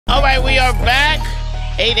All right, we are back.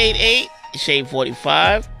 888 Shade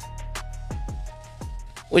 45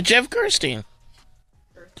 with Jeff Gerstein.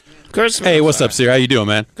 Gerstmann, hey, what's up, Sear? How you doing,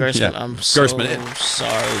 man? Gerstmann, I'm so sorry,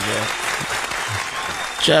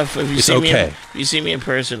 Jeff. If you see me in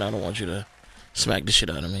person, I don't want you to smack the shit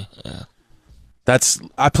out of me. Yeah.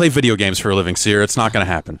 I play video games for a living, Sear. It's not going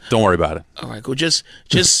to happen. Don't worry about it. All right, cool. Just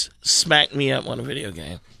smack me up on a video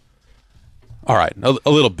game. All right,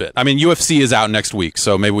 a little bit. I mean, UFC is out next week,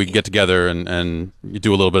 so maybe we can get together and you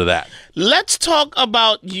do a little bit of that. Let's talk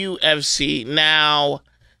about UFC now.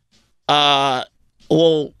 Well,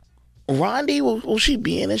 Rondi, will she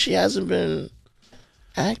be in it? She hasn't been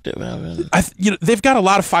active. They've got a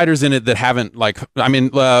lot of fighters in it that haven't, Conor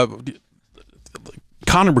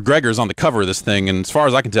McGregor's on the cover of this thing, and as far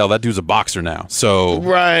as I can tell, that dude's a boxer now. So,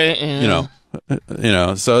 right, yeah.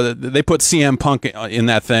 So they put CM Punk in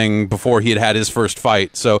that thing before he had his first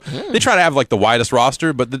fight. So they try to have like the widest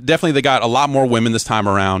roster, but definitely they got a lot more women this time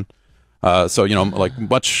around. So like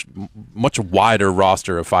much wider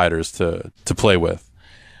roster of fighters to play with.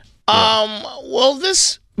 Will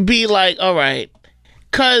this be like, all right,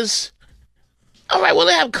 will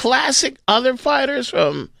they have classic other fighters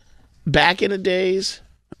from back in the days?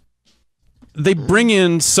 They bring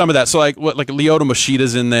in some of that. So like Lyoto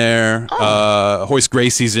Mashida's in there. Hoist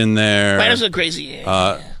Gracie's in there. Fighters are crazy.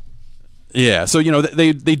 Yeah. So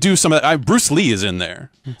they do some of that. Bruce Lee is in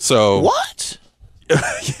there. So what?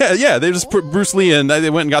 yeah. They just put Bruce Lee in. They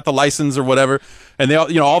went and got the license or whatever. And they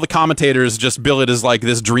all the commentators just bill it as like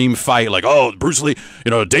this dream fight. Like, oh, Bruce Lee.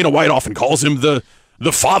 Dana White often calls him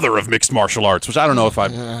the father of mixed martial arts, which I don't know if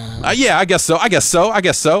yeah, I guess so.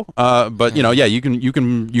 But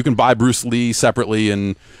you can buy Bruce Lee separately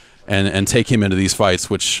and take him into these fights,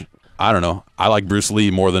 which I don't know. I like Bruce Lee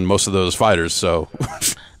more than most of those fighters, so.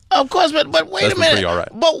 Of course, but wait a minute. Pretty all right.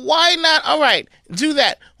 But why not? All right, do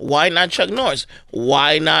that. Why not Chuck Norris?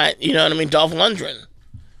 Why not? Dolph Lundgren.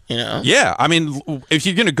 Yeah, I mean, if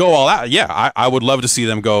you're gonna go all out, yeah, I would love to see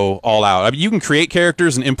them go all out. I mean, you can create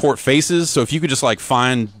characters and import faces. So if you could just like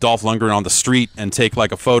find Dolph Lundgren on the street and take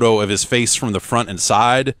like a photo of his face from the front and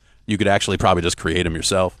side, you could actually probably just create him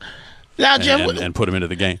yourself. Now, Jeff, and put him into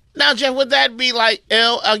the game. Now, Jeff, would that be like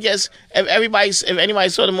ill? I guess if anybody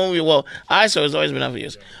saw the movie, well, I saw it's always been out for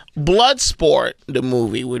years. Bloodsport, the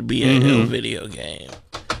movie, would be a ill video game.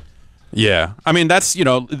 Yeah, I mean that's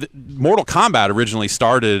Mortal Kombat originally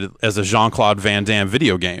started as a Jean-Claude Van Damme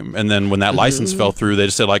video game, and then when that license fell through, they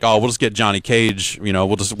just said like, oh, we'll just get Johnny Cage.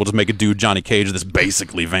 We'll just make a dude Johnny Cage that's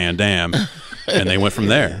basically Van Damme, and they went from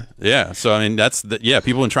there. Yeah, so I mean people have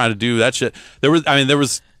been trying to do that shit. There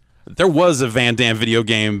was a Van Damme video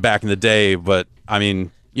game back in the day, but I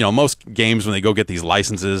mean most games when they go get these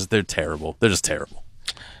licenses, they're terrible. They're just terrible.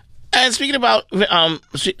 And speaking about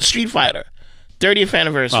Street Fighter, 30th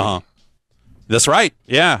anniversary. That's right.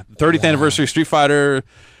 Yeah, 30th anniversary Street Fighter.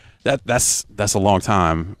 That's a long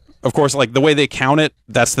time. Of course, like the way they count it,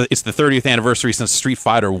 it's the 30th anniversary since Street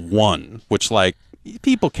Fighter 1, which like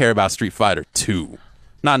people care about Street Fighter 2,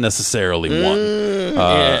 not necessarily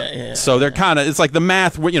 1. So they're kind of, it's like the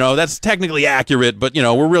math. That's technically accurate, but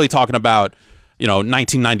we're really talking about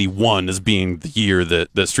 1991 as being the year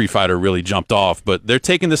that Street Fighter really jumped off. But they're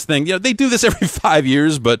taking this thing, they do this every 5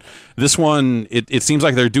 years, but this one, it seems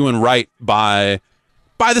like they're doing right by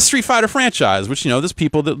the Street Fighter franchise, which, there's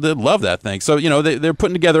people that love that thing. So, they're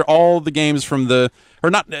putting together all the games from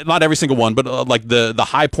not every single one, but like the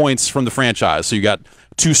high points from the franchise. So you got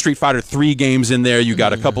 2 Street Fighter 3 games in there. You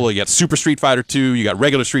got you got Super Street Fighter 2, you got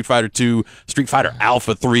regular Street Fighter 2, Street Fighter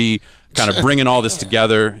Alpha 3, kind of bringing all this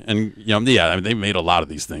together. And, I mean, they made a lot of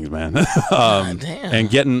these things, man. And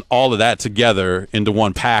getting all of that together into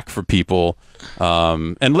one pack for people,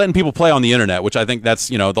 and letting people play on the internet, which I think that's,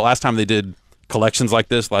 the last time they did collections like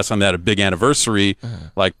this, last time they had a big anniversary,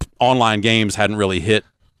 like online games hadn't really hit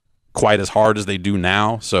quite as hard as they do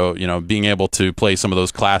now. So, being able to play some of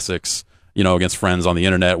those classics, against friends on the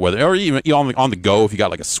internet, or even on the go, if you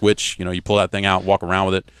got like a Switch, you pull that thing out, walk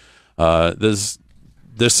around with it.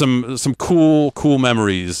 There's some cool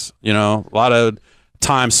memories, a lot of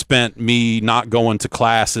time spent me not going to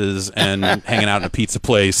classes and hanging out in a pizza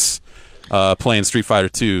place, playing Street Fighter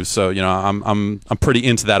 2. So, I'm pretty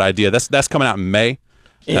into that idea. That's coming out in May,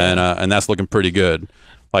 and that's looking pretty good.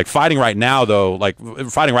 Like fighting right now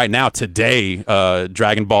today,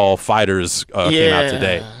 Dragon Ball Fighters came out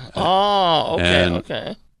today. Oh, okay,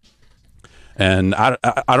 okay. And I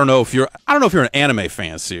don't know if you're an anime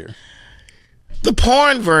fan, Sear. The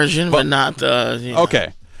porn version, but not the.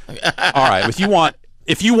 Okay. All right. If you want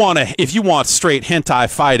if you want straight hentai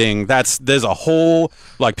fighting, there's a whole,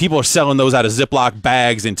 like, people are selling those out of Ziploc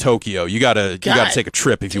bags in Tokyo. You gotta take a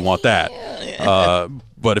trip if you want that.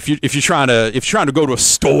 But if you're trying to go to a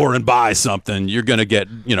store and buy something, you're gonna get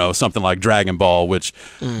something like Dragon Ball, which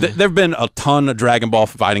there've been a ton of Dragon Ball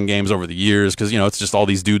fighting games over the years, because it's just all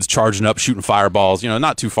these dudes charging up, shooting fireballs.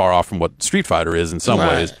 Not too far off from what Street Fighter is in some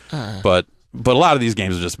ways, but a lot of these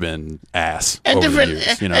games have just been ass and over different the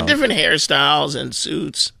years, and different hairstyles and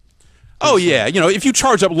suits. Oh yeah, if you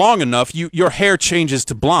charge up long enough, your hair changes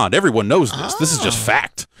to blonde. Everyone knows this. This is just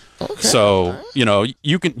fact. Okay. So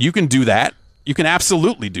you can do that. You can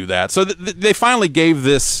absolutely do that. So they finally gave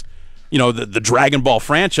this, the Dragon Ball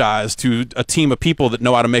franchise to a team of people that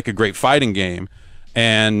know how to make a great fighting game,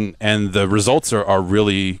 and the results are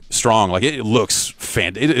really strong. Like, it looks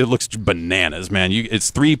it looks bananas, man.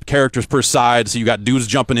 It's 3 characters per side, so you got dudes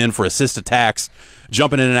jumping in for assist attacks,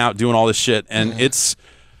 jumping in and out, doing all this shit, and it's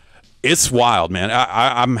wild, man.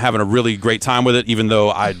 I'm having a really great time with it, even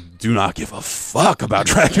though I do not give a fuck about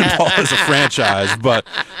Dragon Ball as a franchise, but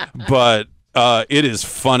it is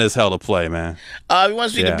fun as hell to play, man. If you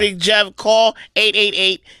want to speak to Big Jeff, call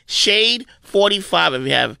 888-SHADE-45 if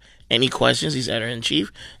you have any questions. He's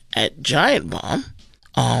editor-in-chief at Giant Bomb.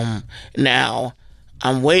 Now,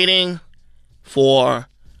 I'm waiting for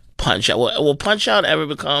Punch-Out. Will Punch-Out ever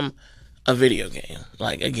become a video game?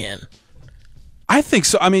 Like, again? I think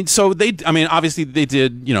so. Obviously they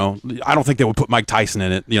did, I don't think they would put Mike Tyson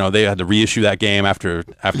in it. They had to reissue that game after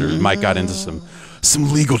Mike got into some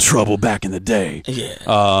legal trouble back in the day.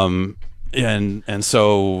 Yeah. And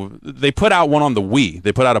so they put out one on the Wii.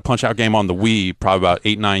 They put out a Punch-Out game on the Wii probably about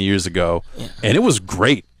 8-9 years ago. Yeah. And it was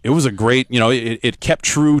great. It was a great, it kept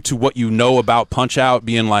true to what about Punch-Out,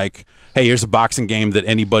 being like, hey, here's a boxing game that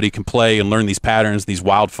anybody can play and learn these patterns, these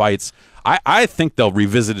wild fights. I think they'll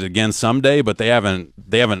revisit it again someday, but they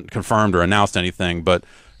haven't confirmed or announced anything. But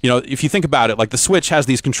if you think about it, like, the Switch has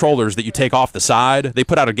these controllers that you take off the side. They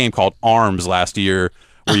put out a game called ARMS last year,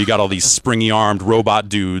 where you got all these springy armed robot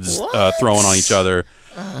dudes throwing on each other.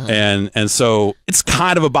 And so it's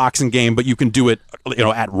kind of a boxing game, but you can do it,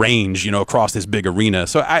 at range, across this big arena.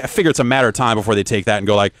 So I figure it's a matter of time before they take that and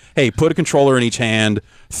go like, hey, put a controller in each hand,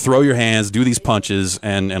 throw your hands, do these punches,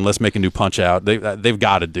 and let's make a new Punch-Out. They've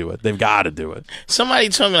got to do it. They've got to do it. Somebody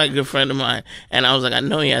told me, like, a good friend of mine, and I was like, I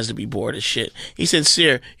know he has to be bored as shit. He said,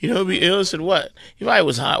 Sear, it'd be ill. I said, what? He probably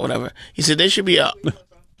was hot, whatever. He said, there should be a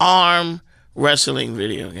arm wrestling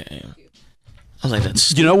video game. I was like, that's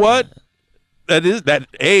stupid. You know what?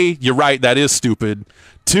 You're right, that is stupid.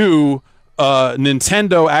 2,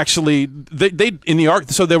 Nintendo actually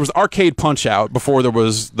so there was arcade Punch-Out before there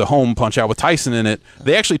was the home Punch-Out with Tyson in it.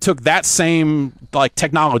 They actually took that same, like,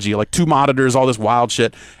 technology, like 2 monitors, all this wild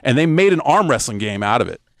shit, and they made an arm wrestling game out of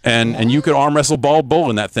it. And you could arm wrestle Bald Bull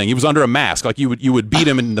in that thing. He was under a mask. Like, you would beat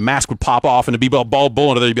him, and the mask would pop off, and it'd be Bald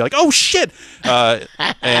Bull, and then you'd be like, oh shit!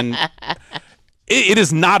 And it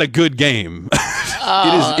is not a good game.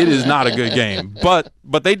 It is not a good game. But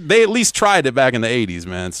they at least tried it back in the 80s,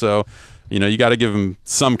 man. So, you got to give them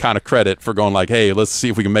some kind of credit for going like, hey, let's see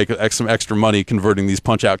if we can make some extra money converting these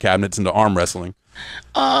Punch-Out cabinets into arm wrestling.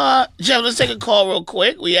 Jeff, let's take a call real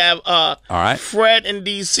quick. We have all right, Fred in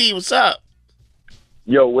DC. What's up?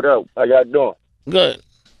 Yo, what up? How y'all doing? Good.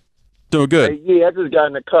 Doing good. Hey, yeah, I just got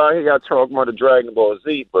in the car. Here y'all talking about the Dragon Ball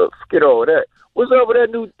Z, but forget all that. What's up with that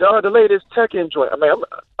new, the latest Tekken joint? I mean,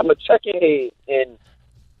 I'm a Tekken head, and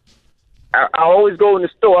I always go in the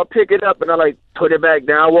store. I pick it up, and I, like, put it back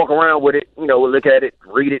down, walk around with it, look at it,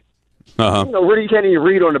 read it. Really, you can't even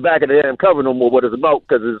read on the back of the damn cover no more what it's about,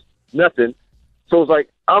 because it's nothing. So it's like,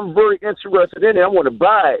 I'm very interested in it. I want to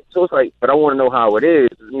buy it. So it's like, but I want to know how it is.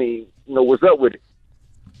 I mean, what's up with it?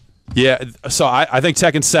 Yeah, so I think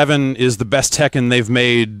Tekken 7 is the best Tekken they've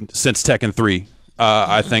made since Tekken 3.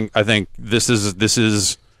 I think this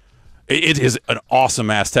is an awesome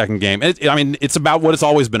ass Tekken game. It's about what it's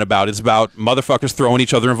always been about. It's about motherfuckers throwing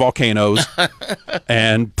each other in volcanoes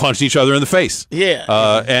and punching each other in the face.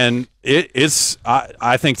 Yeah. And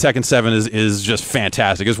I think Tekken 7 is just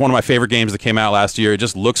fantastic. It's one of my favorite games that came out last year. It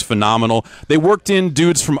just looks phenomenal. They worked in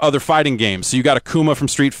dudes from other fighting games. So you got Akuma from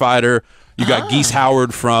Street Fighter. You got Geese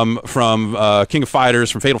Howard from King of Fighters,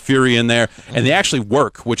 from Fatal Fury in there, and they actually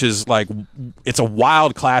work, which is like, it's a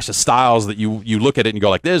wild clash of styles that you look at it and you go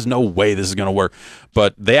like, there's no way this is going to work,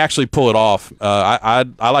 but they actually pull it off. I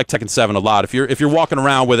like Tekken 7 a lot. If you're walking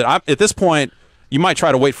around with it, at this point, you might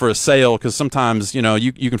try to wait for a sale, because sometimes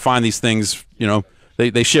you can find these things,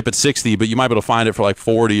 they ship at 60, but you might be able to find it for like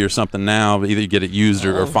 40 or something now. Either you get it used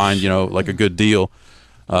or find like a good deal.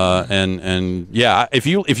 And yeah, if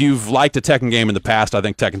you've liked a Tekken game in the past, I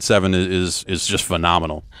think Tekken 7 is just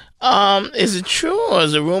phenomenal. Is it true, or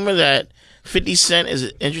is it rumor that 50 Cent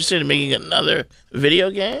is interested in making another video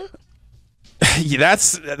game? Yeah,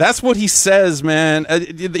 that's what he says, man.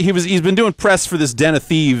 He's been doing press for this Den of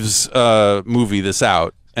Thieves movie that's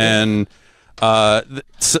out, and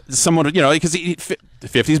someone, because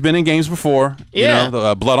 50's been in games before. Yeah.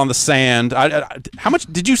 The Blood on the Sand. How much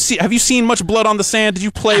did you see? Have you seen much Blood on the Sand? Did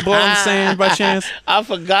you play Blood on the Sand by chance? I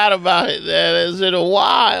forgot about it. It's been a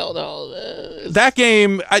while though. That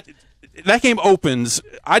game opens.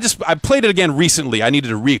 I played it again recently. I needed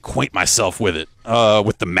to reacquaint myself with it,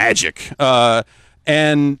 with the magic.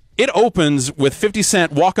 And it opens with 50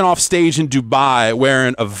 Cent walking off stage in Dubai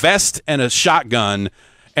wearing a vest and a shotgun,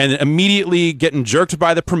 and immediately getting jerked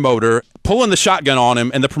by the promoter, pulling the shotgun on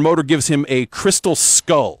him, and the promoter gives him a crystal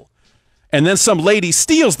skull. And then some lady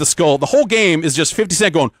steals the skull. The whole game is just 50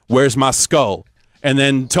 Cent going, "Where's my skull?" And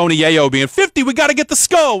then Tony Yayo being, 50, we got to get the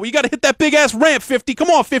skull. We got to hit that big-ass ramp, 50.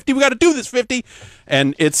 Come on, 50, we got to do this, 50.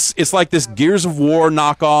 And it's like this Gears of War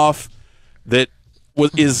knockoff that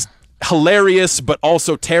is hilarious but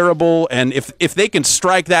also terrible. And if they can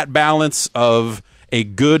strike that balance of a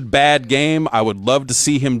good, bad game, I would love to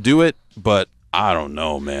see him do it, but I don't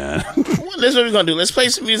know, man. Well, this is what we're going to do. Let's play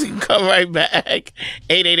some music and come right back.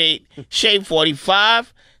 888-SHADE-45.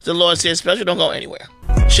 It's the Lord Says Special. Don't go anywhere.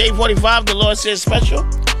 Shade 45, the Lord Says Special,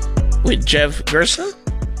 with Jeff Gerson,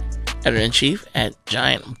 editor-in-chief at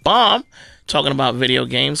Giant Bomb, talking about video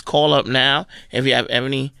games. Call up now if you have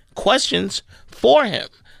any questions for him.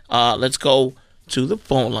 Let's go to the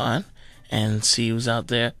phone line and see who's out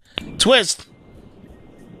there. Twist.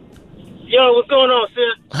 Yo, what's going on,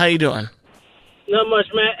 Sear? How you doing? Not much,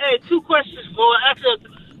 man. Hey, 2 questions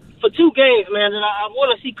for 2 games, man, that I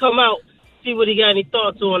want to see come out, see what he got any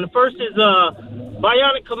thoughts on. The first is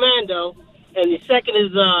Bionic Commando, and the second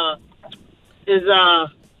is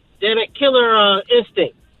damn it, Killer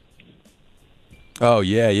Instinct. Oh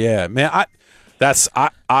yeah, man.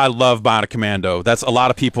 I love Bionic Commando. That's a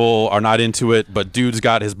lot of people are not into it, but dude's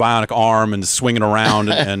got his bionic arm and is swinging around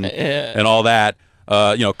and Yeah. and all that.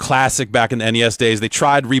 Classic back in the NES days. They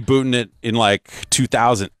tried rebooting it in like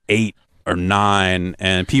 2008 or 9,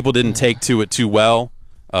 and people didn't take to it too well.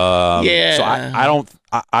 Yeah. So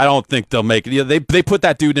I don't think they'll make it. They put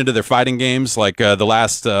that dude into their fighting games, like the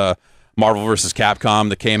last Marvel vs. Capcom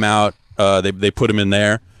that came out. They put him in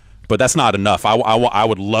there, but that's not enough. I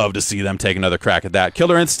would love to see them take another crack at that.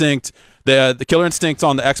 Killer Instinct, the Killer Instinct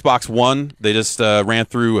on the Xbox One. They just ran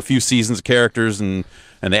through a few seasons of characters and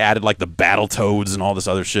they added like the Battletoads and all this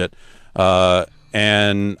other shit.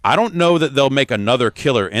 And I don't know that they'll make another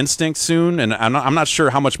Killer Instinct soon, and I'm not sure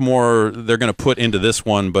how much more they're going to put into this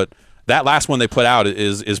one, but that last one they put out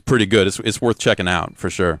is pretty good. It's worth checking out for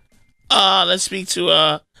sure. Let's speak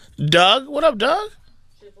to Doug. What up, Doug?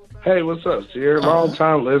 Hey, what's up, Sear? Long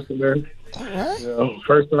time listener. All right.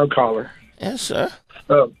 First time caller. Yes, sir.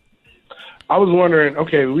 I was wondering,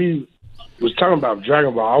 okay, we was talking about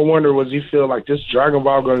Dragon Ball. I wonder, was he feel like this Dragon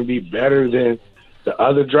Ball going to be better than the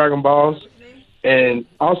other Dragon Balls? And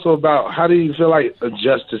also about, how do you feel like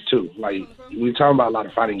Injustice 2? Like, we're talking about a lot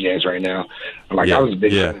of fighting games right now. Like, I was a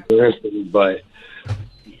big fan of Injustice, but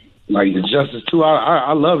like Injustice 2,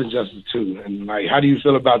 I love Injustice 2. And like, how do you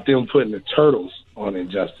feel about them putting the Turtles on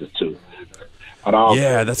Injustice 2?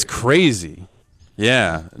 Yeah, that's crazy.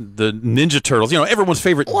 Yeah, the Ninja Turtles. Everyone's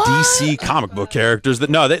favorite DC comic book characters. It's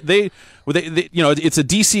a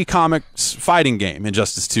DC Comics fighting game,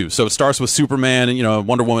 Injustice 2. So it starts with Superman and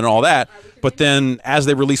Wonder Woman and all that. But then as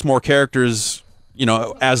they release more characters,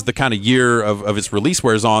 as the kind of year of its release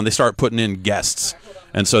wears on, they start putting in guests.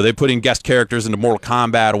 And so they put in guest characters into Mortal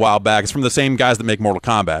Kombat a while back. It's from the same guys that make Mortal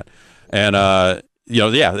Kombat. And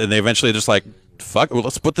and they eventually just like, fuck, well,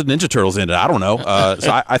 let's put the Ninja Turtles in it. I don't know.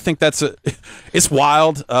 So I think it's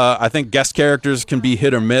wild. I think guest characters can be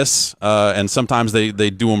hit or miss, and sometimes they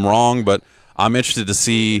do them wrong. But I'm interested to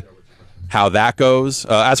see how that goes.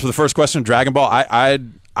 As for the first question, Dragon Ball,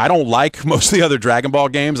 I don't like most of the other Dragon Ball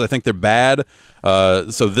games. I think they're bad.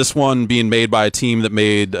 So this one being made by a team that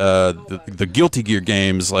made the Guilty Gear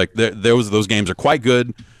games, like those games are quite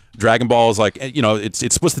good. Dragon Ball is like,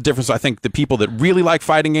 it's what's the difference? I think the people that really like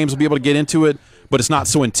fighting games will be able to get into it, but it's not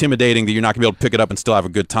so intimidating that you're not gonna be able to pick it up and still have a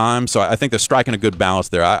good time. So I think they're striking a good balance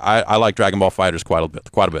there. I like Dragon Ball Fighters quite a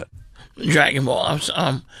bit. Dragon Ball.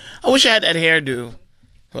 I wish I had that hairdo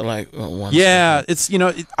for like one. Yeah, it's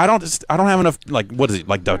I don't have enough, like, what is it,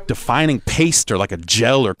 like defining paste or like a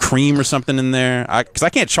gel or cream or something in there. Because I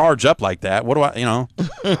can't charge up like that. What do I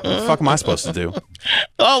what the fuck am I supposed to do?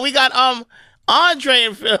 Oh, we got Andre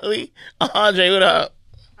in Philly. Andre, what up?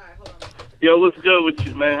 Yo, what's good with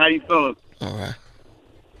you, man? How you feeling? All right.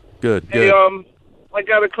 Good. Hey, I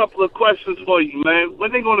got a couple of questions for you, man.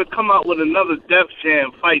 When they going to come out with another Def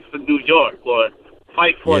Jam fight for New York or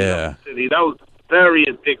fight for another city? That was a very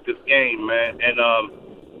addictive game, man. And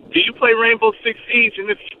do you play Rainbow Six Siege? And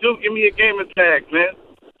if you do, give me a gamer tag, man.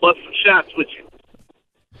 Bust some shots with you.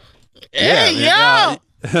 Hey, yo!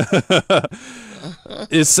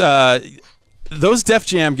 It's those Def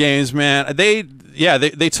Jam games, man. They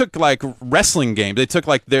took like wrestling games. They took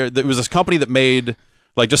like there was this company that made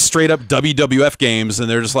like just straight up WWF games, and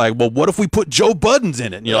they're just like, well, what if we put Joe Buttons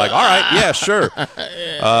in it? And you're like, all right, yeah, sure.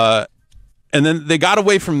 And then they got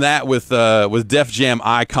away from that with Def Jam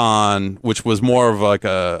Icon, which was more of like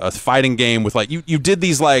a fighting game with like you did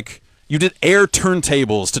these like you did air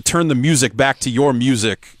turntables to turn the music back to your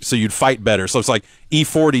music so you'd fight better. So it's like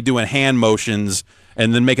E40 doing hand motions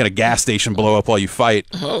and then making a gas station blow up while you fight.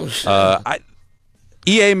 Oh shit.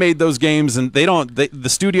 EA made those games, and the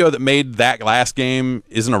studio that made that last game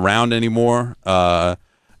isn't around anymore.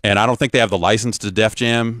 And I don't think they have the license to Def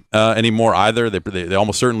Jam anymore either. They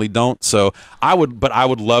almost certainly don't. So I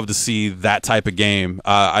would love to see that type of game.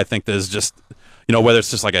 I think there's just, whether it's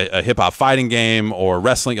just like a hip hop fighting game or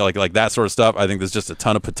wrestling, like that sort of stuff. I think there's just a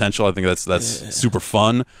ton of potential. I think that's super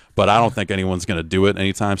fun. But I don't think anyone's going to do it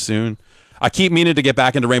anytime soon. I keep meaning to get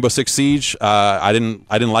back into Rainbow Six Siege. I didn't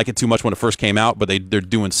like it too much when it first came out, but they're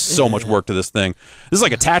doing so much work to this thing. This is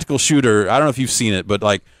like a tactical shooter. I don't know if you've seen it, but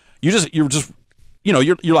like you're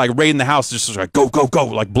like raiding the house, just like go,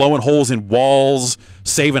 like blowing holes in walls,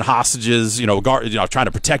 saving hostages, trying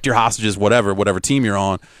to protect your hostages, whatever team you're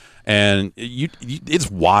on, and it's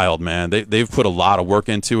wild, man. They've put a lot of work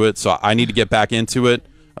into it, so I need to get back into it.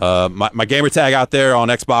 My gamer tag out there on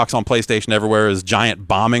Xbox, on PlayStation, everywhere is Giant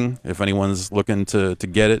Bombing. If anyone's looking to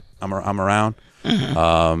get it, I'm around.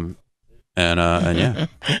 And yeah.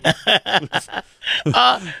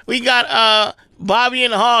 We got Bobby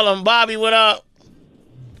in Harlem. Bobby, what up?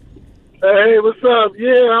 Hey, what's up?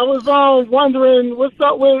 Yeah, I was wondering what's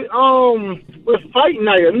up with Fight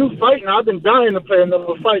Night, a new Fight Night. I've been dying to play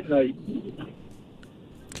another Fight Night.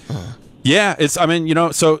 Yeah,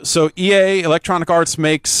 so EA Electronic Arts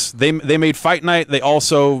they made Fight Night. They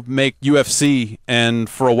also make UFC, and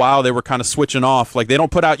for a while they were kind of switching off. Like they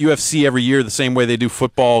don't put out UFC every year the same way they do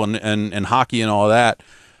football and hockey and all of that.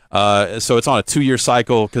 So it's on a 2-year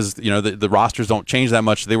cycle because the rosters don't change that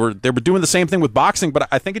much. They were doing the same thing with boxing, but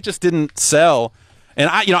I think it just didn't sell.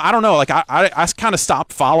 And I don't know. Like I kind of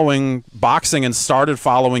stopped following boxing and started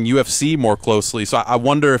following UFC more closely. So I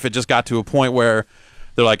wonder if it just got to a point where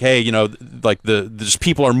they're like, hey, like just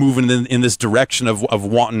people are moving in this direction of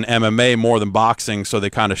wanting MMA more than boxing, so they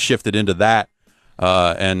kind of shifted into that.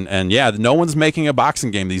 And yeah, no one's making a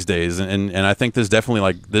boxing game these days, and I think there's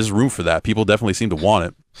definitely there's room for that. People definitely seem to want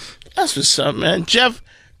it. That's what's up, man. Jeff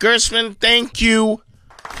Gerstmann, thank you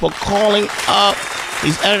for calling up.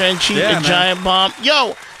 He's editor-in-chief at Giant Bomb.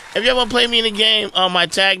 Yo, if you ever play me in a game, my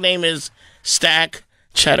tag name is Stack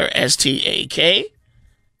Cheddar,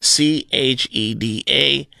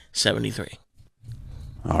 STAKCHEDA 73.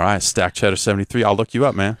 All right, Stack Cheddar 73. I'll look you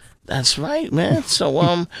up, man. That's right, man.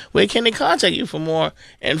 So, where can they contact you for more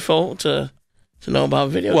info to know about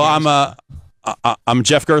video games? Well, I'm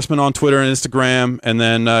Jeff Gerstmann on Twitter and Instagram, and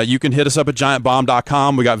then you can hit us up at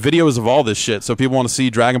giantbomb.com. We got videos of all this shit, so people want to see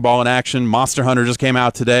Dragon Ball in action. Monster Hunter just came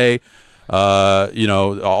out today.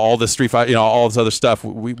 All this Street Fighter, all this other stuff.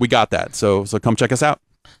 We got that. So come check us out.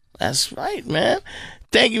 That's right, man.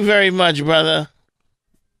 Thank you very much, brother.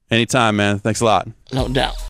 Anytime, man. Thanks a lot. No doubt.